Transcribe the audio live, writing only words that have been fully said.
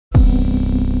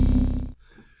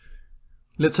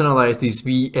Let's analyze this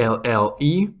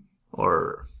VLLE,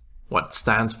 or what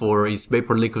stands for is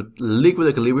vapor liquid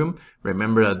equilibrium.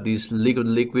 Remember that this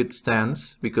liquid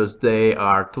stands because they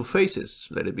are two phases.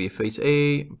 Let it be phase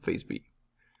A, phase B.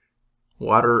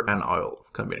 Water and oil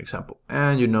can be an example.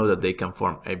 And you know that they can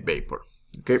form a vapor.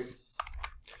 Okay,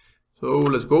 so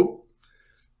let's go.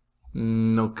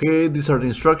 Okay, these are the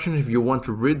instructions if you want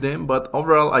to read them, but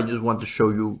overall I just want to show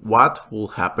you what will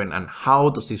happen and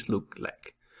how does this look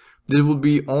like. This will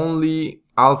be only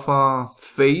alpha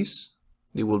phase.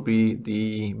 It will be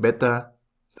the beta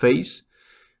phase.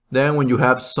 Then when you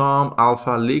have some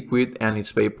alpha liquid and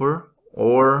its vapor,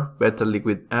 or beta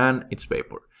liquid and its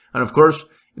vapor. And of course,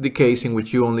 the case in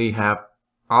which you only have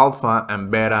alpha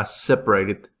and beta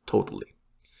separated totally.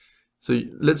 So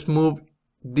let's move.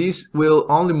 This will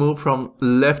only move from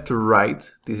left to right.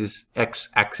 This is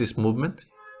x-axis movement.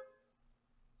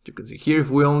 You can see here if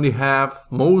we only have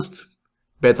most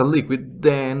beta liquid,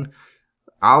 then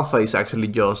alpha is actually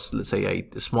just, let's say,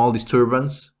 a small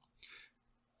disturbance.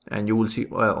 And you will see,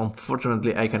 well,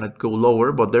 unfortunately I cannot go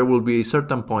lower, but there will be a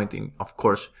certain point in, of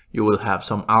course, you will have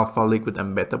some alpha liquid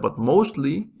and beta, but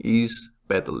mostly is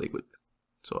beta liquid.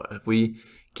 So if we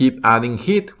keep adding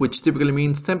heat, which typically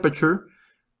means temperature,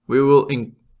 we will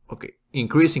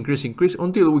increase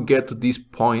until we get to this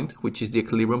point, which is the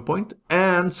equilibrium point,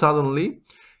 and suddenly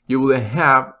you will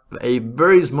have a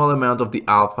very small amount of the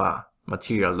alpha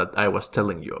material that I was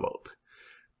telling you about.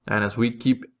 And as we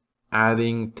keep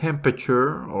adding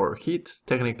temperature or heat,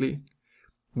 technically,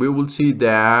 we will see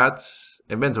that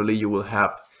eventually you will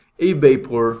have a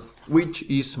vapor which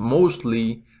is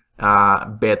mostly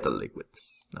beta liquid.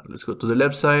 Now let's go to the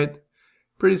left side.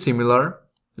 Pretty similar.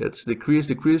 Let's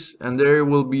decrease, and there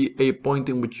will be a point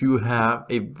in which you have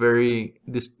a very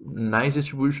nice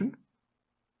distribution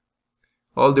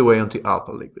all the way onto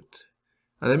alpha liquid.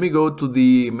 And let me go to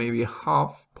the maybe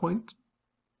half point.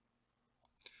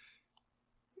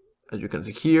 As you can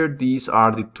see here, these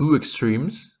are the two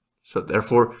extremes. So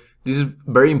therefore, this is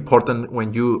very important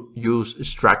when you use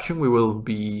extraction. We will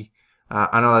be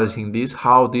analyzing this,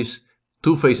 how these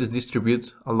two phases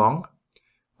distribute along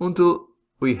until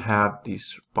we have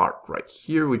this part right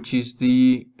here, which is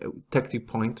the tectic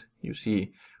point. You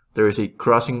see there is a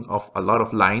crossing of a lot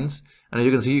of lines, and as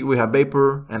you can see we have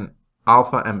vapor and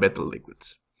alpha and beta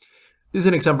liquids. This is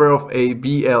an example of a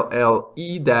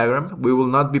VLLE diagram. We will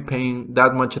not be paying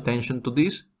that much attention to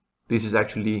this. This is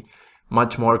actually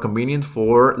much more convenient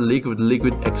for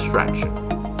liquid extraction.